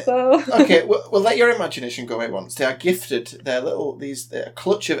Coco. Okay, we'll let your imagination go at once. They are gifted they're a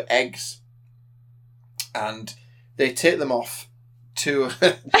clutch of eggs, and they take them off to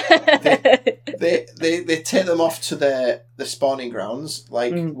they take them off to the spawning grounds,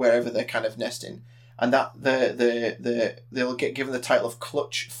 like wherever they're kind of nesting, and that they'll get given the title of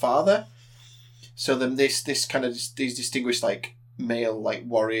clutch father. So then this kind of these distinguished like male like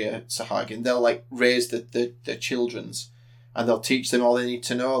warrior Sahagin, they'll like raise the children's. And they'll teach them all they need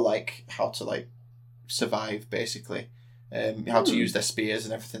to know, like how to like survive, basically, how to use their spears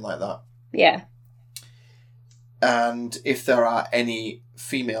and everything like that. Yeah. And if there are any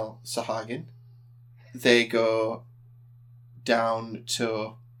female Sahagin, they go down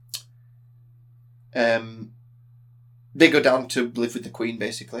to live with the queen,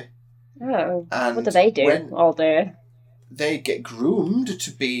 basically. Oh. And what do they do all day? They get groomed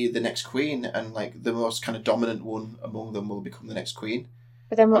to be the next queen, and like the most kind of dominant one among them will become the next queen.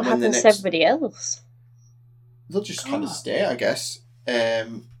 But then what happens to everybody else? They'll just kind of stay, I guess. I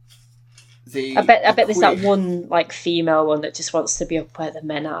bet there's that one like female one that just wants to be up where the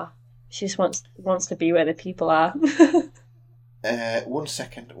men are. She just wants to be where the people are. One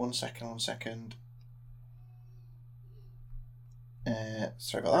second.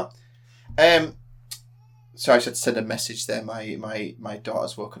 Sorry about that. Sorry, I should send a message there. My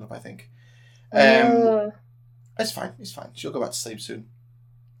daughter's woken up, I think. It's fine. She'll go back to sleep soon.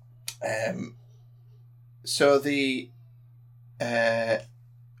 So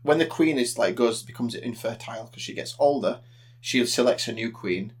when the queen is like becomes infertile because she gets older, she selects a new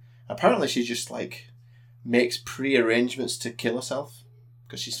queen. Apparently, she just like makes pre-arrangements to kill herself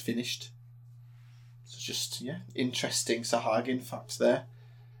because she's finished. So just interesting Sahagin facts there.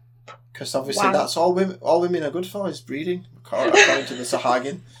 Because obviously that's all women are good for is breeding, according to the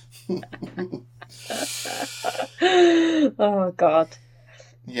Sahagin. Oh God.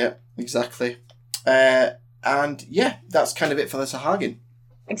 Yeah, exactly. And yeah, that's kind of it for the Sahagin.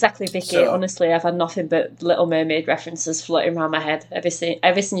 Exactly, Vicky. So, honestly, I've had nothing but Little Mermaid references floating around my head ever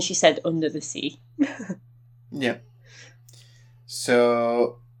since you said under the sea. Yeah.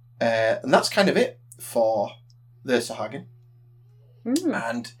 So, and that's kind of it for the Sahagin.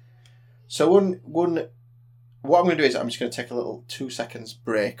 And so what I'm going to do is I'm just going to take a little 2 seconds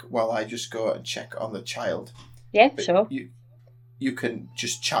break while I just go and check on the child. Yeah, but sure. You can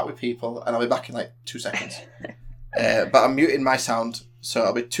just chat with people and I'll be back in like 2 seconds. But I'm muting my sound, so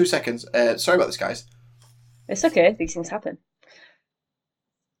I'll be 2 seconds. Sorry about this, guys. It's okay. These things happen.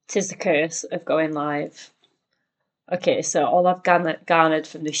 'Tis the curse of going live. Okay, so all I've garnered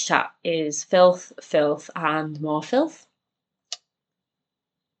from this chat is filth, and more filth.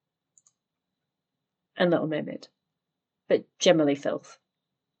 And Little Mermaid. But generally filth.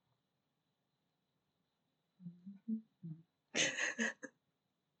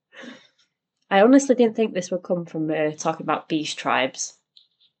 I honestly didn't think this would come from talking about beast tribes.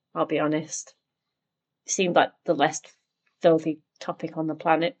 I'll be honest. It seemed like the less filthy topic on the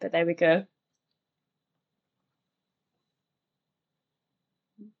planet, but there we go.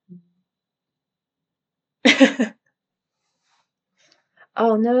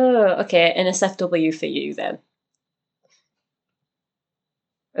 Oh no. Okay, NSFW for you then.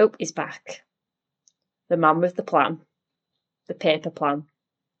 Oh, he's back. The man with the plan. The paper plan.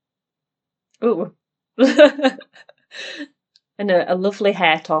 Ooh. And a lovely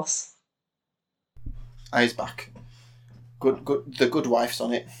hair toss. Eyes back. Good. The good wife's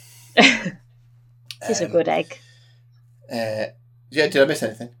on it. She's a good egg. Yeah, did I miss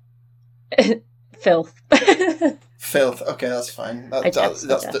anything? Filth. Filth. Okay, that's fine. That's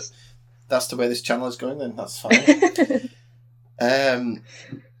the way this channel is going. Then that's fine.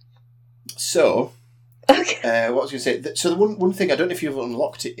 So, okay. what was I going to say? So the one thing, I don't know if you've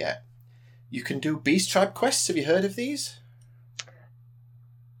unlocked it yet. You can do Beast Tribe quests. Have you heard of these?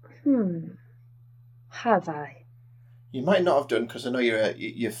 Have I? You might not have done because I know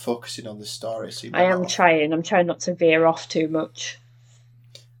you're focusing on the story. So I am trying. I'm trying not to veer off too much.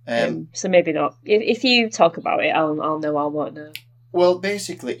 So maybe not. If you talk about it, I'll know. I won't know. Well,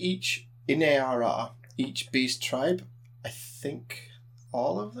 basically, in ARR, each Beast Tribe, I think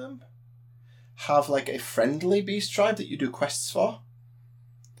all of them, have like a friendly Beast Tribe that you do quests for,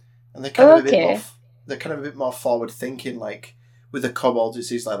 and they're kind of a bit more forward thinking. Like with the kobolds, it's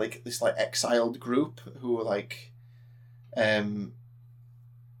this like exiled group who are like, so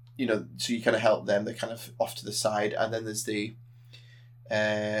you kind of help them. They're kind of off to the side, and then there's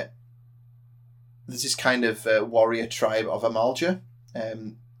this kind of warrior tribe of Amalja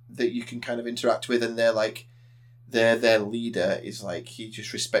that you can kind of interact with, and they're like their leader is like he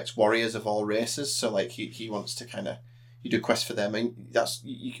just respects warriors of all races, so like he wants to kind of you do quests for them, and that's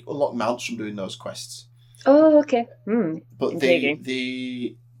you can unlock mounts from doing those quests. Oh, okay. But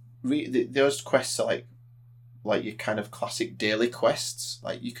those quests are like your kind of classic daily quests.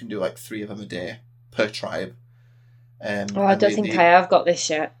 Like you can do like 3 of them a day per tribe. I don't think I have got this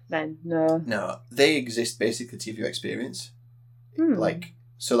yet. Then no, they exist basically to give you experience. Like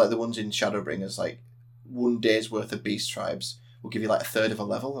the ones in Shadowbringers, like 1 day's worth of beast tribes will give you like 1/3 of a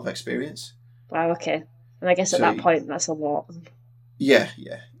level of experience. Wow. Okay, and I guess at that point that's a lot. Yeah,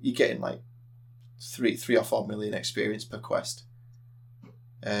 you're getting like 3 or 4 million experience per quest.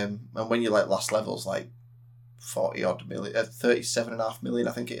 And when you're like last levels, like 40 odd million, 37.5 million,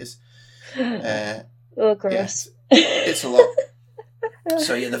 I think it is. Oh, gross. Yeah, it's a lot.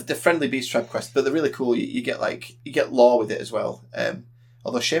 So yeah, the friendly beast tribe quest, but they're really cool. You get lore with it as well.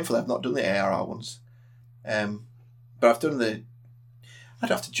 Although shamefully, I've not done the ARR ones. But I've done the. I'd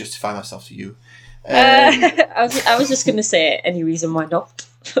have to justify myself to you. I was just going to say any reason why not.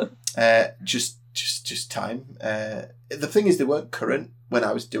 Just time. The thing is, they weren't current when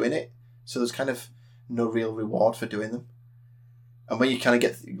I was doing it, so there's kind of no real reward for doing them. And when you're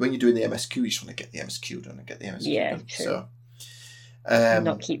doing the MSQ, you just want to get the MSQ done and get the MSQ done. True. So, and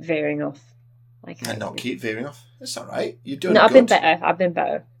not keep veering off. Keep veering off. It's all right. You're doing. No, I've been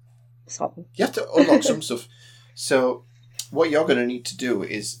better. So. You have to unlock some stuff. So, what you're going to need to do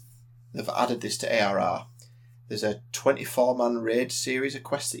is they've added this to ARR. There's a 24-man raid series of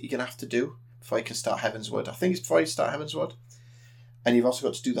quests that you're going to have to do before you can start Heavensward. I think it's before you start Heavensward. And you've also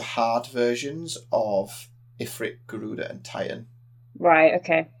got to do the hard versions of Ifrit, Garuda, and Titan. Right,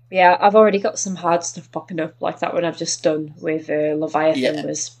 okay. Yeah, I've already got some hard stuff popping up, like that one I've just done with Leviathan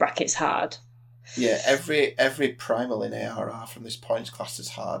was brackets hard. Yeah, every primal in ARR from this point is classed as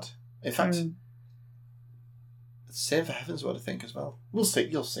hard. In fact, same for Heavensward, I think, as well. We'll see,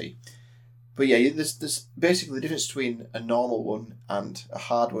 you'll see. But yeah, there's basically the difference between a normal one and a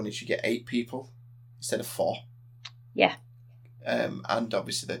hard one is you get 8 people instead of 4. Yeah. And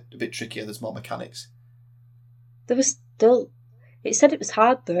obviously they're a bit trickier, there's more mechanics. There was still... It said it was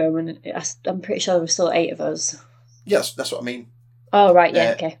hard though, and I'm pretty sure there were still 8 of us. Yes, that's what I mean. Oh, right,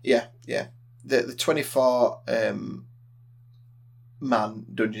 yeah, okay. Yeah. The 24 man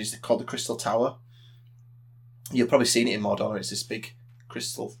dungeon is called the Crystal Tower. You've probably seen it in Mordor. It's this big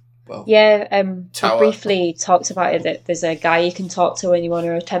crystal. Well, yeah. Tower. We briefly talked about it. That there's a guy you can talk to when you want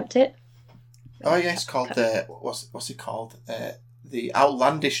to attempt it. Oh yeah, it's called what's it called? The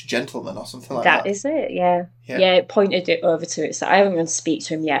Outlandish Gentleman or something like that. That is it. Yeah. It pointed it over to it. So I haven't gone to speak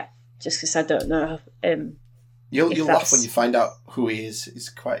to him yet, just because I don't know. You'll laugh when you find out who he is. It's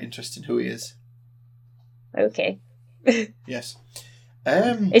quite interesting who he is. Okay. Yes.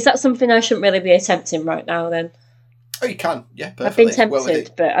 Is that something I shouldn't really be attempting right now then? Oh, you can. Yeah, perfectly. I've been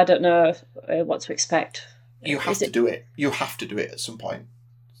tempted, but I don't know what to expect. You have to do it. You have to do it at some point.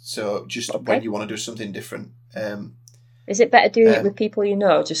 So just when you want to do something different. Is it better doing it with people you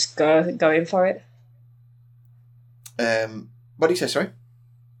know? Just go in for it? What do you say, sorry?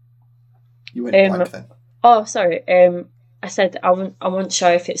 You went blank then. Oh, sorry. I said I wasn't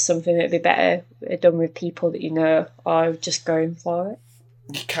sure if it's something that'd be better done with people that you know or just going for it.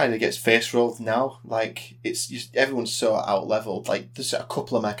 he kind of gets face rolled now. Like, it's just, everyone's so out leveled. Like, there's a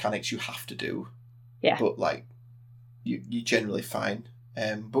couple of mechanics you have to do. Yeah. But, like, you're generally fine.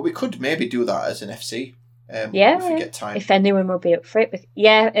 But we could maybe do that as an FC. If we get time. If anyone will be up for it.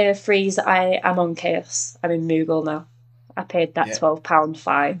 Yeah, Freeze, I'm on Chaos. I'm in Moogle now. I paid that £12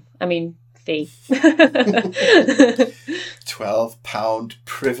 fine. I mean, fee. £12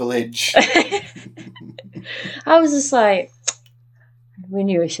 privilege. I was just like, we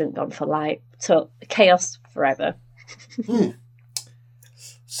knew we shouldn't have gone for light. So, Chaos forever.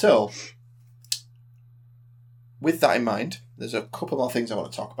 So, with that in mind, there's a couple more things I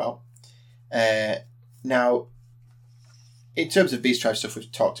want to talk about. Now, in terms of Beast Tribe stuff,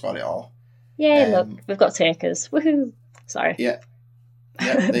 we've talked about it all. Yeah, look, we've got takers. Woohoo! Sorry. Yeah,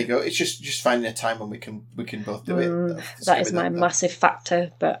 there you go. It's just finding a time when we can both do it. That is my massive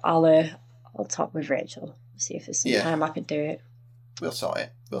factor, but I'll talk with Rachel, see if there's some time I can do it. We'll sort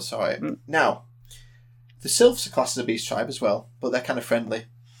it. Now, the Sylphs are classed as a Beast Tribe as well, but they're kind of friendly.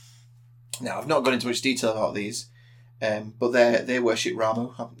 Now, I've not gone into much detail about these, but they worship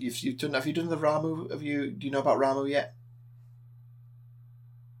Ramu. Have you done the Ramu? Do you know about Ramu yet?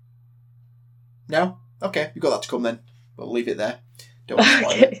 No? Okay, you've got that to come then. We'll leave it there. Don't want to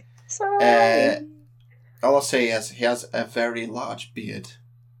spoil it. Sorry. All I'll say is he has a very large beard.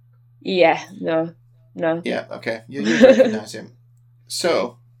 Yeah, no. Yeah, okay. You recognise him.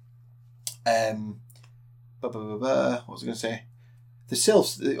 So, what was I going to say? The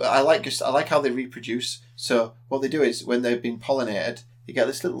Sylphs, I like how they reproduce. So what they do is when they've been pollinated, they get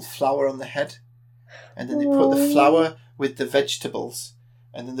this little flower on the head, and then they put the flower with the vegetables,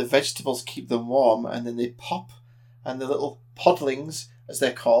 and then the vegetables keep them warm, and then they pop, and the little podlings, as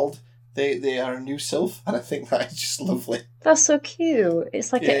they're called, they are a new Sylph, and I think that is just lovely. That's so cute.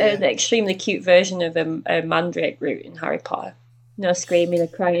 It's like an extremely cute version of a mandrake root in Harry Potter. No screaming or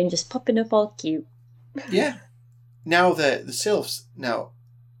crying, just popping up all cute. Yeah. Now the Sylphs, now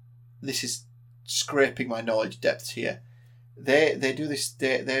this is scraping my knowledge depths here. They do this.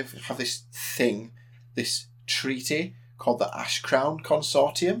 They have this thing, this treaty called the Ashcrown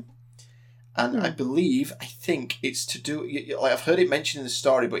Consortium, and I think it's to do. Like, I've heard it mentioned in the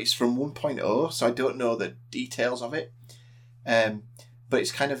story, but it's from 1.0, so I don't know the details of it. But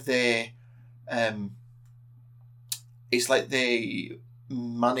it's kind of it's like they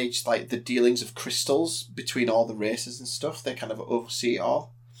manage like the dealings of crystals between all the races and stuff. They kind of oversee it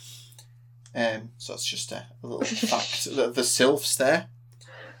all. So it's just a little fact. The Sylphs there.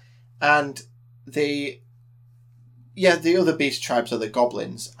 And the other beast tribes are the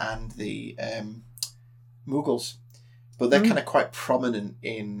goblins and the Moogles. But they're kind of quite prominent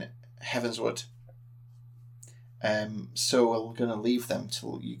in Heavenswood. So we're going to leave them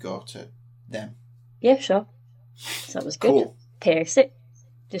till you go to them. Yeah, sure. Sounds good. Cool. Pierce it.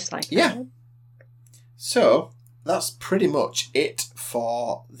 Just like that. So that's pretty much it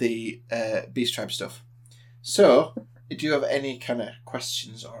for the Beast Tribe stuff. So, do you have any kind of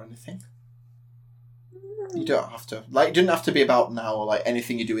questions or anything? You don't have to. Like, it doesn't have to be about now or like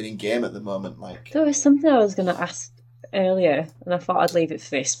anything you're doing in game at the moment. Like, there was something I was going to ask earlier, and I thought I'd leave it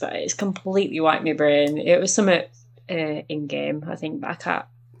for this, but it's completely wiped my brain. It was something in game, I think, but I can't.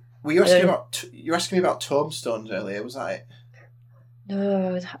 Were you asking you were asking me about tombstones earlier? Was that it?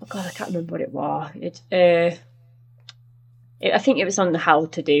 No, God, I can't remember what it was. I think it was on how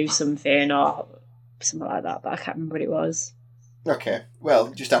to do something or something like that, but I can't remember what it was. Okay,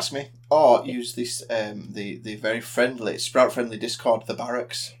 well, just ask me. Or use this, the very friendly, Sprout-friendly Discord, the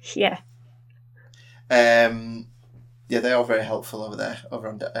Barracks. Yeah. Yeah, they are very helpful over there, over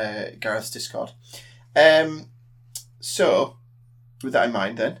on Gareth's Discord. So, with that in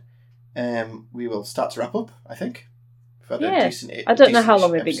mind then, we will start to wrap up, I think. I don't know how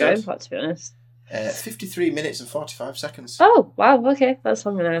long we've been going for, to be honest. 53 minutes and 45 seconds. Oh, wow, okay. That's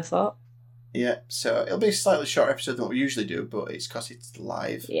longer than I thought. Yeah, so it'll be a slightly shorter episode than what we usually do, but it's because it's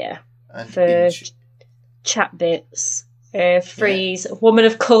live. Yeah. And for chat bits. Freeze, woman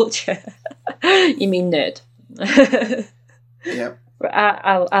of culture. You mean nerd. Yeah.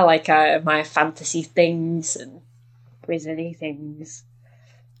 I like my fantasy things and wizardy things.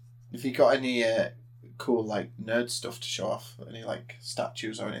 Have you got any cool like nerd stuff to show off? Any like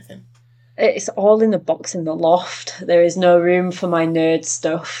statues or anything? It's all in the box in the loft. There is no room for my nerd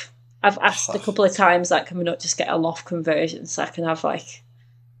stuff. I've asked a couple of times, like, can we not just get a loft conversion so I can have like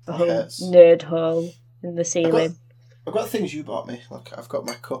a whole nerd hole in the ceiling? I've got things you bought me. Like, I've got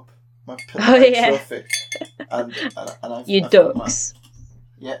my cup, my trophy, and I've ducks.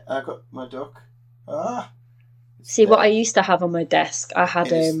 I got my duck. See, what I used to have on my desk, I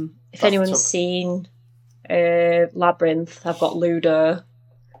had if anyone's seen Labyrinth, I've got Ludo.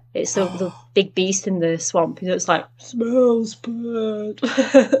 It's the big beast in the swamp. It's like, smells bad.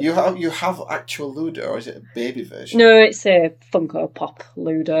 You have actual Ludo, or is it a baby version? No, it's a Funko Pop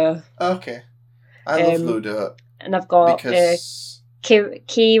Ludo. Okay. I love Ludo. And I've got because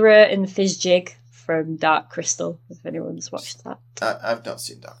Kira and Fizzjig from Dark Crystal, if anyone's watched that. I've not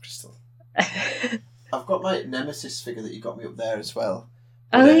seen Dark Crystal. I've got my Nemesis figure that you got me up there as well.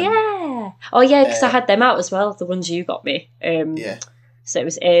 But, yeah, because I had them out as well, the ones you got me. Yeah. So it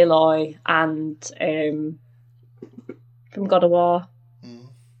was Aloy and from God of War.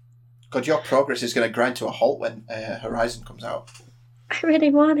 God, your progress is going to grind to a halt when Horizon comes out. I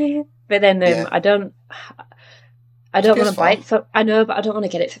really want it, but then I don't want to buy it for. I know, but I don't want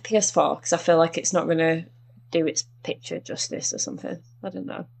to get it for PS4 because I feel like it's not going to do its picture justice or something. I don't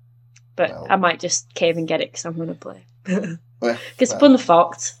know, but I might just cave and get it because I'm going to play. Because fun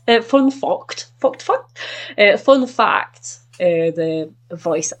fact, the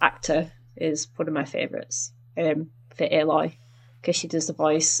voice actor is one of my favourites for Aloy, because she does the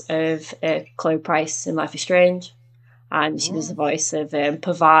voice of Chloe Price in Life is Strange, and she does the voice of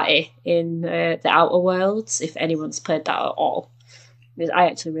Parvati in The Outer Worlds, if anyone's played that at all. I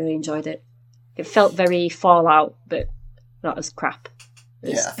actually really enjoyed it. It felt very Fallout, but not as crap.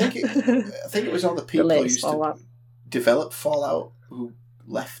 I think it was all the people who used to develop Fallout who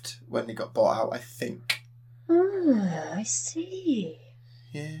left when they got bought out, I think. I see.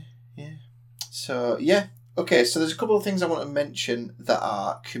 Yeah. So, okay, so there's a couple of things I want to mention that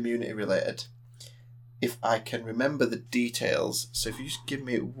are community related. If I can remember the details. So if you just give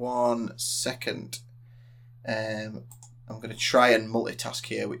me 1 second. I'm going to try and multitask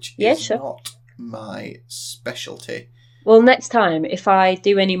here, which is not my specialty. Well, next time, if I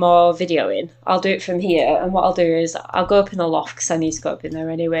do any more videoing, I'll do it from here. And what I'll do is I'll go up in the loft, because I need to go up in there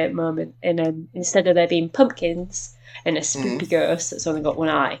anyway at the moment. And instead of there being pumpkins and a spoopy ghost that's only got one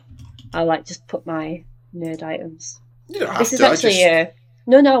eye, I'll just put my nerd items. You don't have this to. Is actually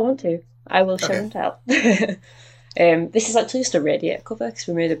No, I want to. I will show and tell. This is actually just a radiator cover because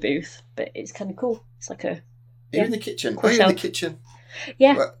we made a booth, but it's kind of cool. It's like a. You're in the kitchen. Are you in the kitchen?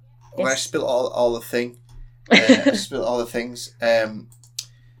 Yeah. Where I spilt all the thing. I spilt all the things.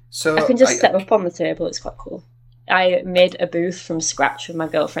 So I can just set up on the table. It's quite cool. I made a booth from scratch with my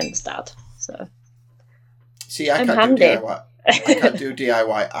girlfriend's dad. So. See, I can't do DIY. I can't do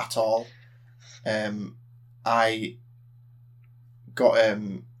DIY at all. I got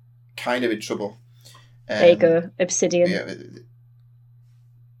kind of in trouble. There you go, Obsidian. Yeah.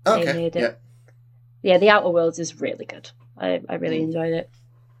 Okay. Yeah, The Outer Worlds is really good. I really enjoyed it.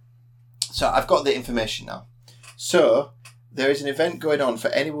 So I've got the information now. So there is an event going on for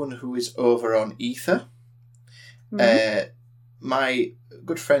anyone who is over on Ether. My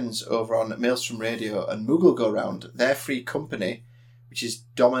good friends over on Maelstrom Radio and Moogle Go Round, their free company, which is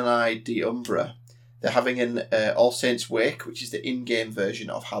Domini de Umbra, they're having an All Saints Wake, which is the in-game version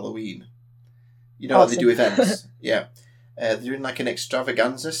of Halloween. You know how they do events? Yeah. They're doing an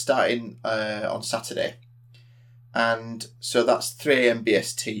extravaganza starting on Saturday. And so that's 3 a.m.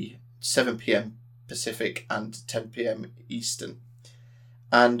 BST, 7 p.m. Pacific and 10 p.m. Eastern.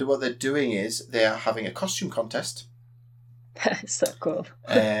 And what they're doing is they are having a costume contest. So cool.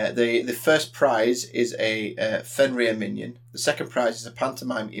 The first prize is a Fenrir minion. The second prize is a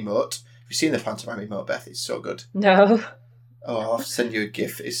pantomime emote. Have you seen the pantomime emote, Beth? It's so good. No. Oh, I'll have to send you a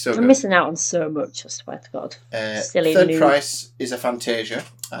GIF. It's so good. I'm missing out on so much, I swear to God. Third prize is a Fantasia,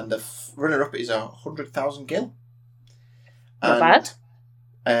 and the runner-up is 100,000 gil. Not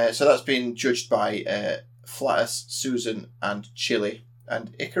bad. So that's been judged by Flattus, Susan, and Chili,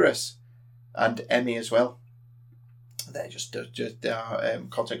 and Icarus, and Emmy as well. They're just they are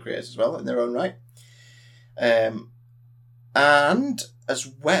content creators as well in their own right. And as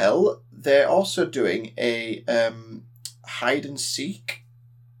well, they're also doing a hide and seek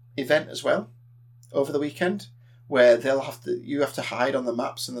event as well over the weekend, where you have to hide on the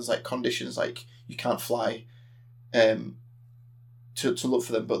maps, and there's conditions you can't fly to look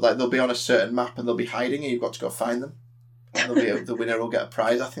for them, but they'll be on a certain map and they'll be hiding, and you've got to go find them. And the winner will get a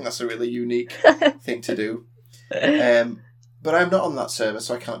prize. I think that's a really unique thing to do. But I'm not on that server,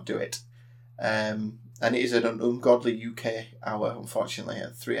 so I can't do it. And it is an ungodly UK hour, unfortunately,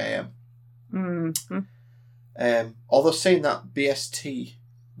 at 3 a.m. Mm-hmm. Although saying that, BST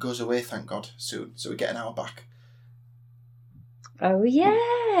goes away, thank God, soon, so we get an hour back. Oh,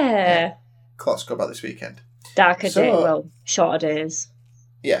 yeah. Clocks go back this weekend. Darker day, shorter days.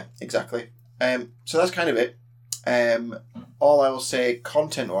 Yeah, exactly. So that's kind of it. All I will say,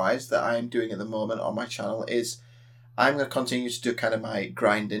 content-wise, that I'm doing at the moment on my channel is I'm going to continue to do kind of my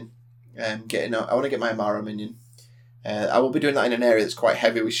grinding. I want to get my Amara minion. I will be doing that in an area that's quite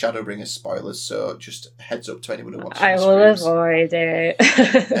heavy with Shadowbringers spoilers, so just heads up to anyone who wants to I will avoid it.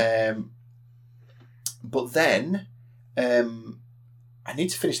 But then, I need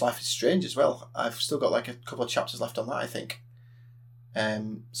to finish Life is Strange as well. I've still got like a couple of chapters left on that, I think.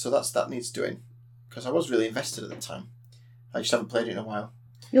 So that needs doing, because I was really invested at the time. I just haven't played it in a while.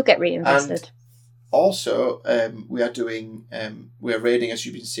 You'll get reinvested. And also, we are raiding, as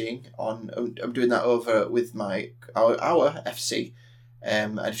you've been seeing. I'm doing that over with our FC.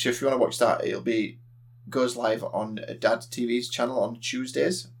 And if you want to watch that, goes live on Dad TV's channel on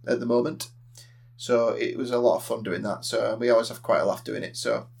Tuesdays at the moment. So it was a lot of fun doing that. So we always have quite a laugh doing it.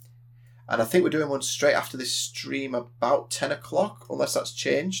 So, and I think we're doing one straight after this stream about 10 o'clock, unless that's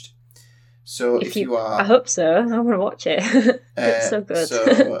changed. So if you are, I hope so. I want to watch it. It's so good.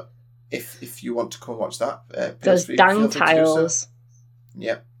 So if you want to come and watch that, those dang tiles.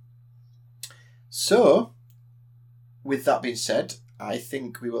 Yep. So, with that being said, I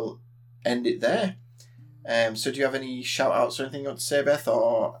think we will end it there. So do you have any shout outs or anything you want to say, Beth,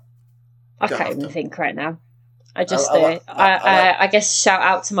 or? I can't even think right now. I just, I guess, shout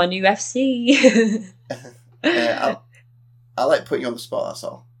out to my new FC. I like putting you on the spot, that's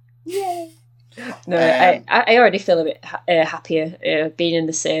all. Yay. No, I already feel a bit happier being in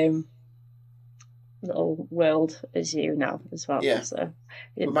the same little world as you now as well. Yeah. So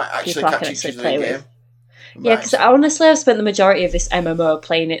we might actually catch each other in game. Yeah, because honestly, I've spent the majority of this MMO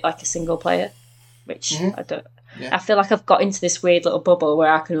playing it like a single player, which I don't. Yeah. I feel like I've got into this weird little bubble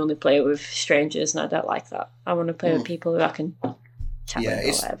where I can only play with strangers, and I don't like that. I want to play with people who I can chat with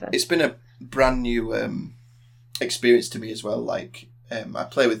or whatever. It's been a brand new experience to me as well. Like, I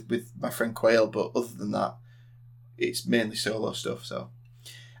play with my friend Quail, but other than that, it's mainly solo stuff. So,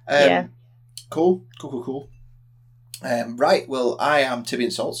 yeah. Cool. Right, well, I am Tibby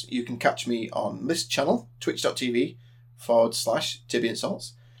and Salts. You can catch me on this channel, twitch.tv/Tibby and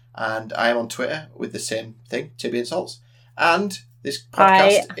Salts. And I am on Twitter with the same thing, Tibby and Salts. And this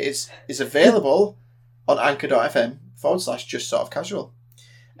podcast is available on anchor.fm/just sort of casual.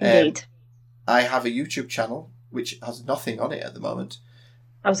 Indeed. I have a YouTube channel which has nothing on it at the moment.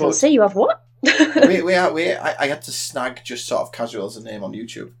 I was going to say, you have what? I had to snag just sort of casual as a name on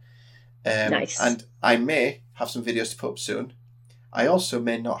YouTube. Nice. And I may have some videos to put up soon. I also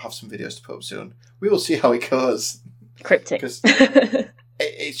may not have some videos to put up soon. We will see how it goes. Cryptic. Because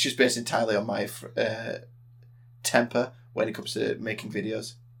it's just based entirely on my temper when it comes to making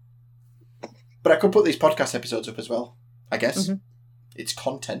videos. But I could put these podcast episodes up as well, I guess. Mm-hmm. It's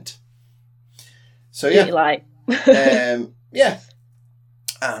content. So yeah. Like. Yeah.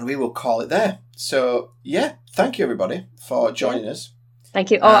 And we will call it there. So yeah, thank you everybody for joining us. Thank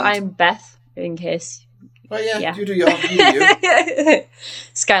you. I'm Beth, in case. Well, yeah. You do you.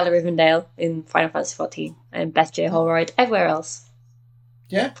 Skylar Rivendale in Final Fantasy XIV, and Beth J. Holroyd everywhere else.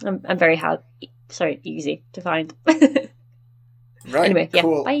 Yeah. I'm very easy to find. Right. Anyway,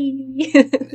 cool. Yeah. Bye.